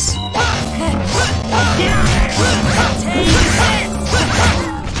be yikes.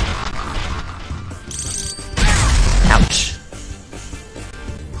 Ouch.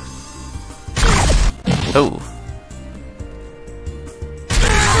 Oh.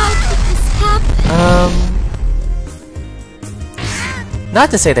 Not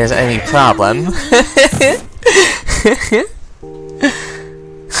to say there's any problem.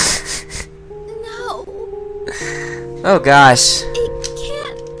 No. Oh gosh. It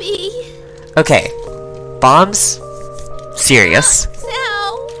can't be. Okay. Bombs? Serious.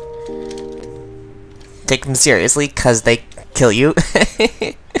 Now. Take them seriously, cause they kill you.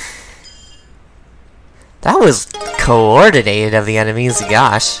 That was coordinated of the enemies,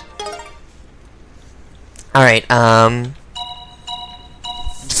 gosh. Alright,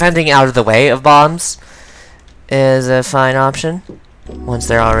 defending out of the way of bombs is a fine option, once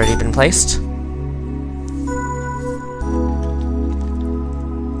they're already been placed.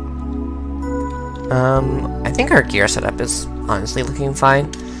 I think our gear setup is honestly looking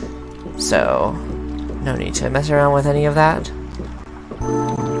fine, so no need to mess around with any of that.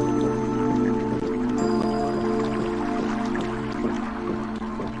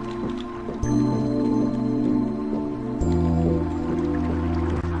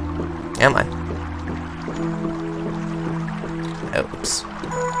 Come on.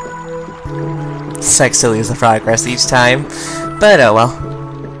 Sucks to lose the progress each time, but oh well.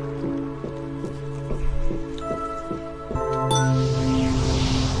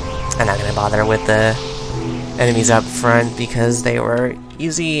 I'm not gonna bother with the enemies up front because they were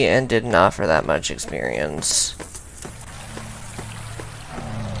easy and didn't offer that much experience.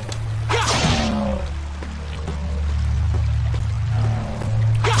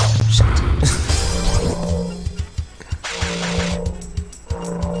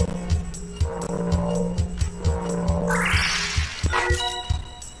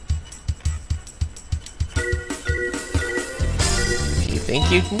 Think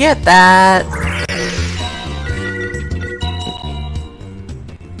you can get that?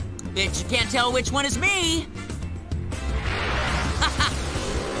 Bet you can't tell which one is me.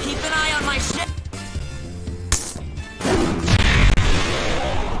 Keep an eye on my ship.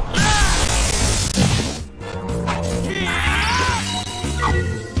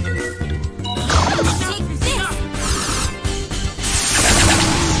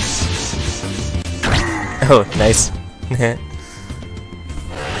 Oh, nice.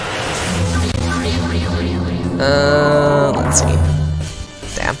 Let's see.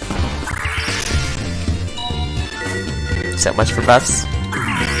 Damn. So much for buffs.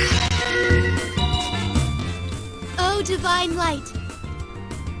 Oh, divine light.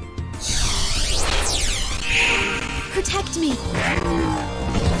 Protect me.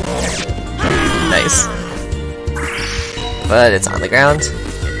 Nice. But it's on the ground.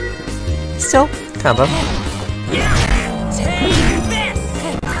 Still, combo.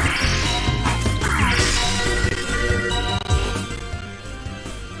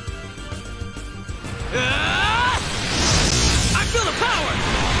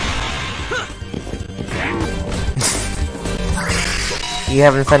 You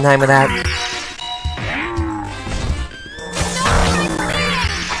having a fun time with that?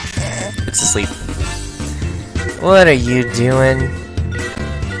 It's asleep. What are you doing?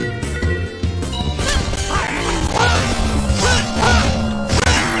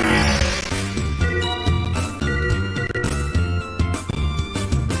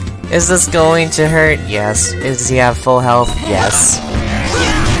 Is this going to hurt? Yes. Does he have full health? Yes.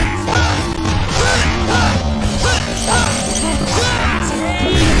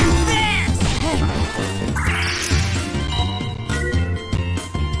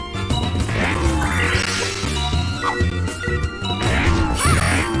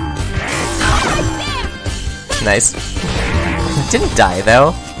 Nice. Didn't die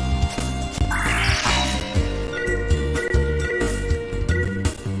though.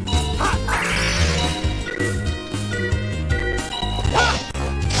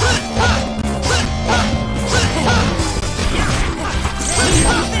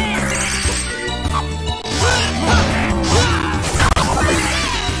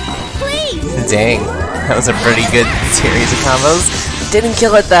 Dang, that was a pretty good series of combos. Didn't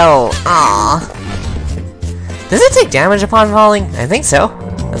kill it though. Aww. Does it take damage upon falling? I think so.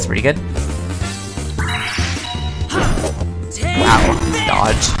 That's pretty good. Wow,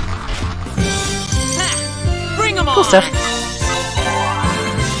 dodge. Bring 'em on. Cool stuff.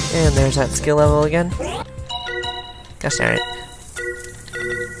 And there's that skill level again. Gosh darn it.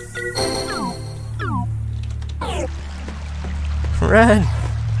 Run.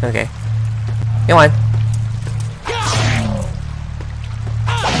 Okay. Come on.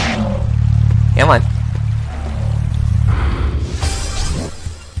 Come on.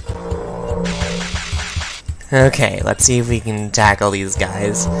 Okay, let's see if we can tackle these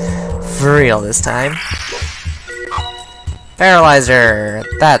guys for real this time. Paralyzer!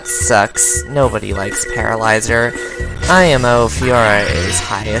 That sucks. Nobody likes Paralyzer. IMO Fiora is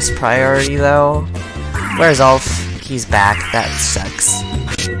highest priority though. Where's Ulf? He's back. That sucks.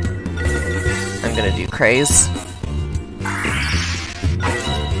 I'm gonna do Craze.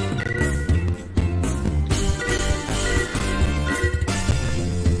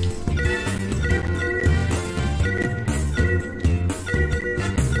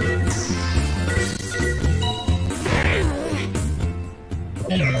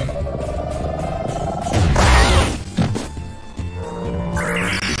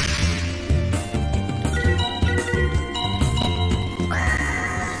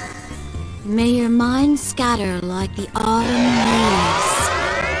 May your mind scatter like the autumn leaves.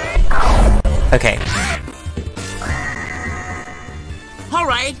 Okay. All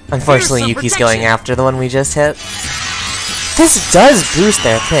right. Unfortunately, here's some Yuki's protection. going after the one we just hit. This does boost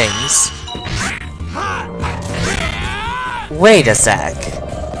their things. Wait a sec.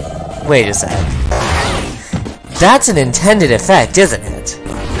 Wait a sec. That's an intended effect, isn't it?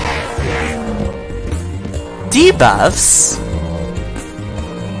 Debuffs?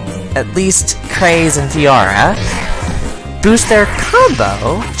 at least Craze and Fiora, boost their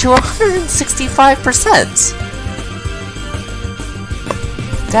combo to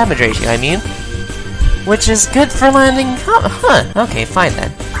 165%. Damage ratio, I mean. Which is good for landing... Huh, okay, fine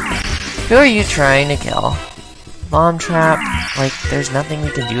then. Who are you trying to kill? Bomb trap? Like, there's nothing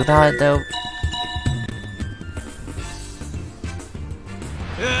we can do about it, though?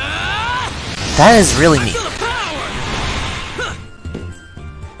 That is really neat.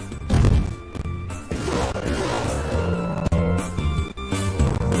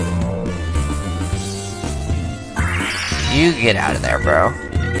 You get out of there, bro.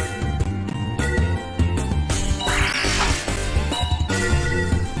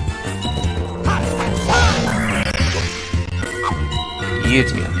 You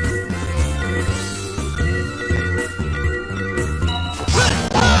do.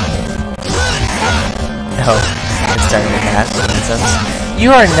 Oh, it's starting to cast.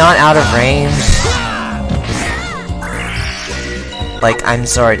 You are not out of range. Like, I'm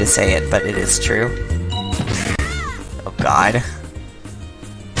sorry to say it, but it is true. Oh god.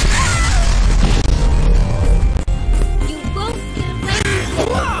 You won't get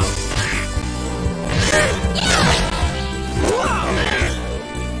away.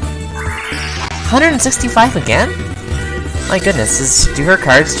 165 again? My goodness, do her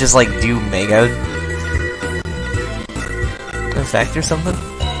cards just like do mega effect or something?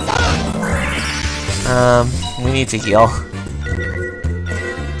 We need to heal.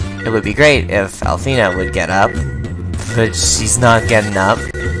 It would be great if Alfina would get up, but she's not getting up.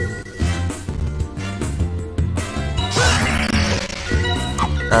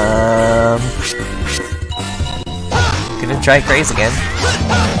 Gonna try Craze again.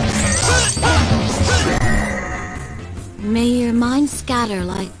 May your mind scatter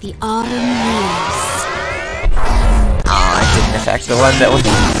like the autumn leaves. Oh, it didn't affect the one that was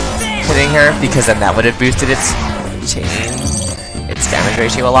hitting her, because then that would have boosted its damage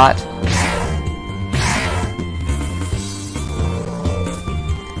ratio a lot.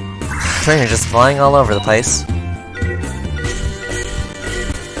 You're just flying all over the place.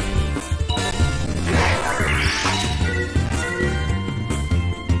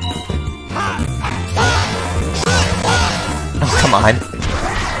 Oh, come on.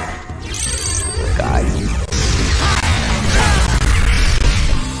 God.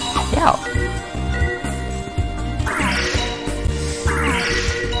 Yow.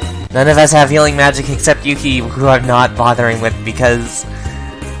 None of us have healing magic except Yuki, who I'm not bothering with because...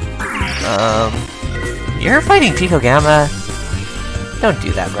 You're fighting Pico Gamma. Don't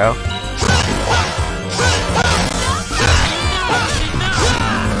do that, bro.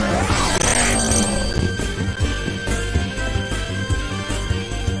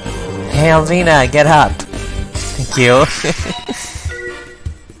 Hey, Alvina, get up. Thank you.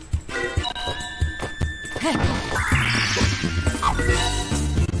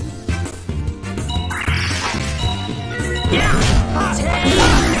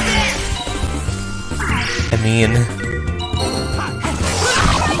 I mean...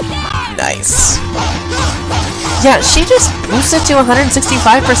 Nice. Yeah, she just boosted to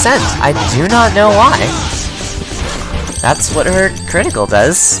 165%. I do not know why. That's what her critical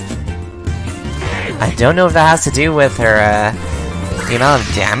does. I don't know if that has to do with her, the amount of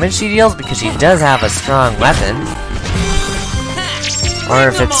damage she deals, because she does have a strong weapon. Or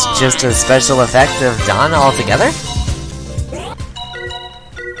if it's just a special effect of Dawn altogether.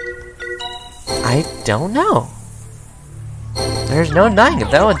 I don't know. There's no denying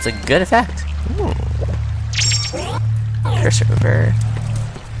it though, it's a good effect. Ooh. Cursor over.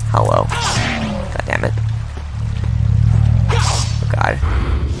 Hello. God damn it. Oh god.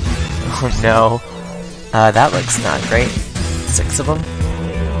 Oh no. That looks not great. 6 of them.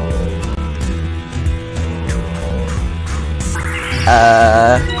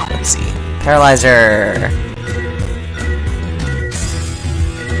 Let's see. Paralyzer.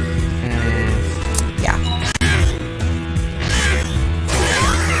 Yeah.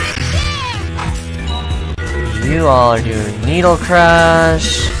 You all are doing Needle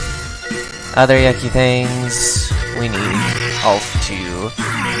Crush. Other yucky things. We need Ulf to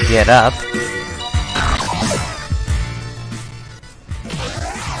get up.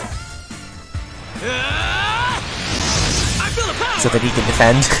 So that he can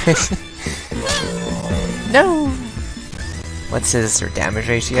defend. No! What's his damage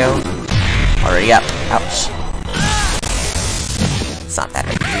ratio? Already up. Ouch. It's not that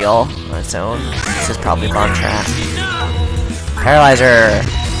big a deal on its own. This is probably Bomb Trap. Paralyzer!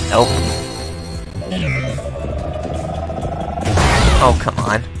 Nope. Oh, come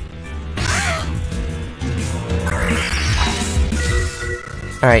on.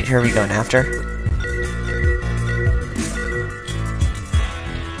 Alright, who are we going after?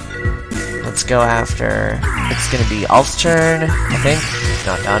 Let's go after... It's gonna be Ulf's turn, I think.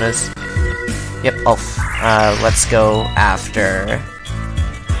 Not Donna's. Yep, Ulf. Let's go after...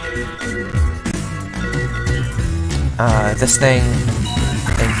 this thing.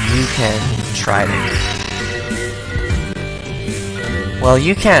 And you can try to... Well,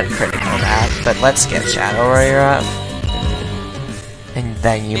 you can't critical that, but let's get Shadow Warrior up. And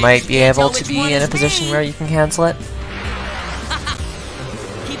then you might be able to be in a position where you can cancel it.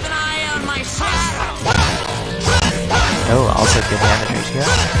 Keep an eye on my shadow. Oh, also good damage ratio.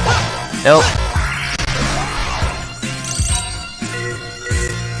 Nope.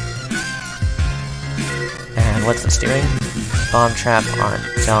 And what's this doing? Bomb trap on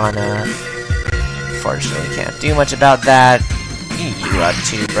Donna. Unfortunately, can't do much about that. You up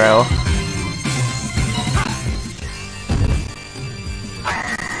too, bro.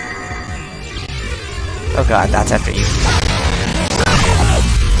 Oh god, that's after you.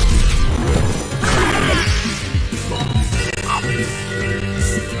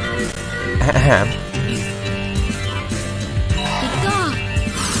 Ahem.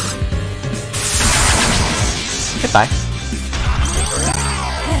 Goodbye.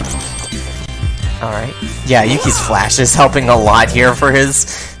 Alright. Yeah, Yuki's flash is helping a lot here for his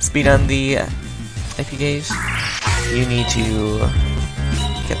speed on the AP gauge. You need to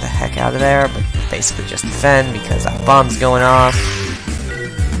get the heck out of there, but basically just defend because that bomb's going off.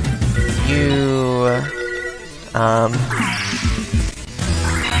 You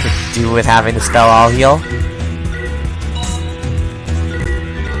could do with having the spell all heal.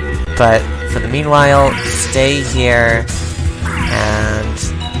 But for the meanwhile, stay here and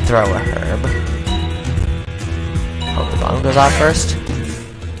throw a herb. Hope the bomb goes off first.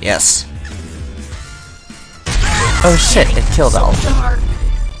 Yes. Oh shit, it killed Elf.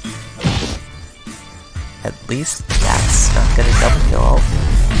 At least that's not gonna double kill Elf.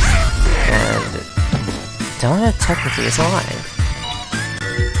 And Donna technically is alive.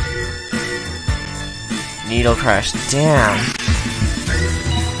 Needle Crush, damn.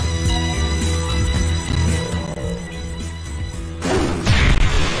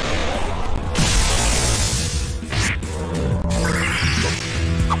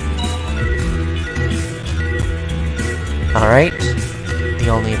 Alright, the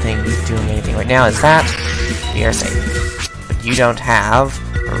only thing doing anything right now is that we are safe. But you don't have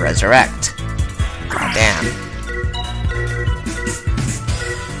a Resurrect. God damn.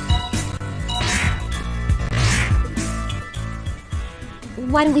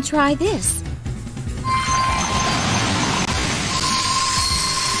 Why don't we try this?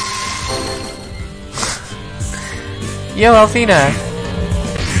 Yo, Alfina!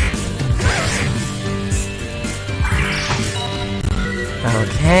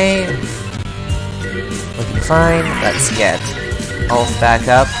 Okay. Looking fine. Let's get Ulf back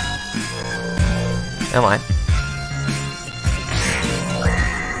up. Come on.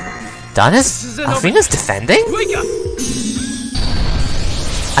 Donna's? Alfina's defending?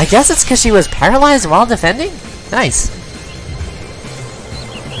 I guess it's because she was paralyzed while defending? Nice.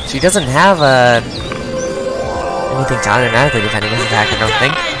 She doesn't have anything to automatically defending his attack, I don't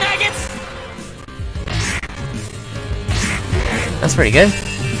think. That's pretty good.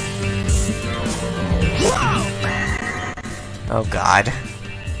 Oh god.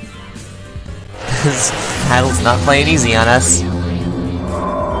 This battle's not playing easy on us.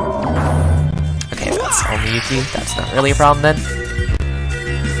 Okay, that's only Yuki. That's not really a problem then.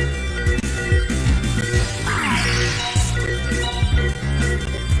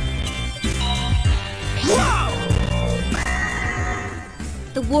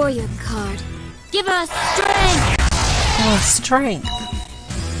 The warrior card. Give us strength! Oh, strength.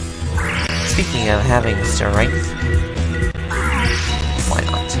 Speaking of having strength, why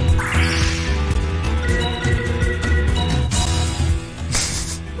not?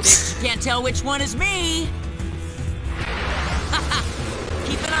 Can't tell which one is me.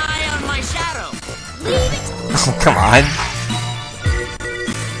 Keep an eye on my shadow. Leave it! Oh, come on.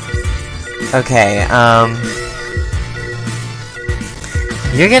 Okay,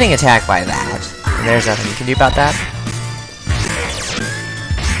 you're getting attacked by that, and there's nothing you can do about that.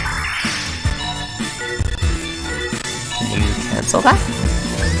 Can you cancel that?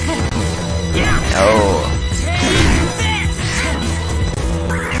 No.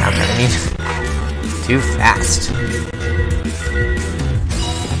 Counter, I mean, too fast.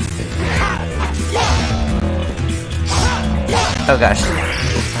 Oh gosh.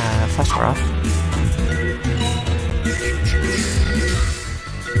 Flash more off.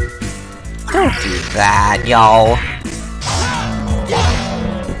 Don't do that, y'all.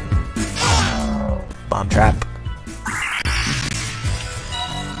 bomb trap.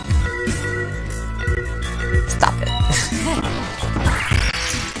 Stop it.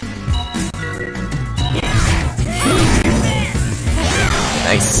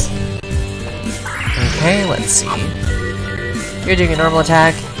 Nice. Okay, let's see. You're doing a normal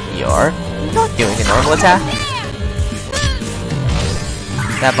attack. You're not doing a normal attack.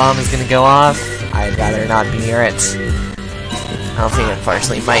 That bomb is gonna go off. I'd rather not be near it. I don't think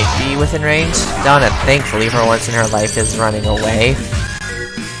unfortunately might be within range. Donna, thankfully, for once in her life, is running away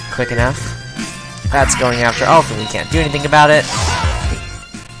quick enough. That's going after Alpha. We can't do anything about it.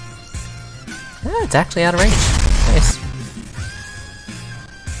 Ah, it's actually out of range. Nice.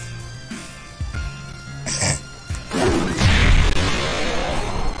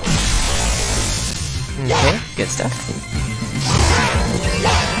 Okay, good stuff.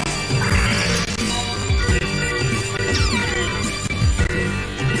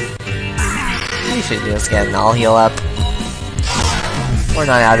 We should just get an all heal up. We're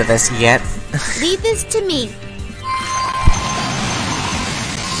not out of this yet. Leave this to me.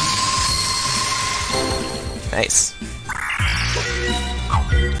 Nice.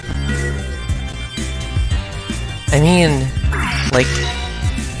 I mean, like,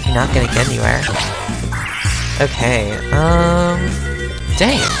 you're not gonna get anywhere. Okay,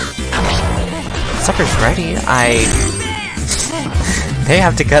 dang it. Supper's ready. They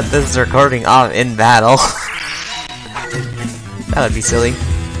have to cut this recording off in battle. That would be silly.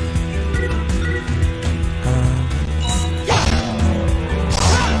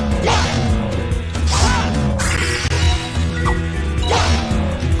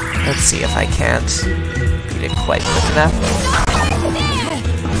 Let's see if I can't beat it quite quick enough.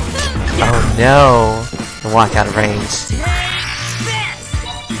 Oh no! I walk out of range.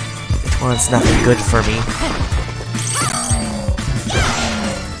 Well, it's nothing good for me.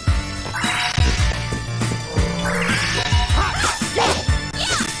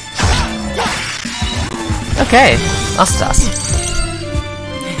 Okay, that's awesome.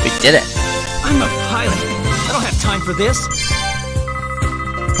 We did it. I'm a pilot. I don't have time for this.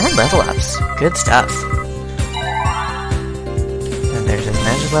 And level ups. Good stuff. And there's his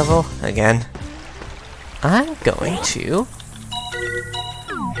magic level again. I'm going to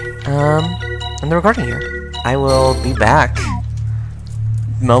end the recording here. I will be back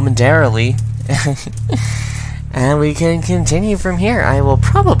momentarily. And we can continue from here. I will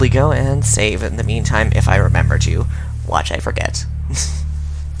probably go and save in the meantime if I remember to. Watch I forget.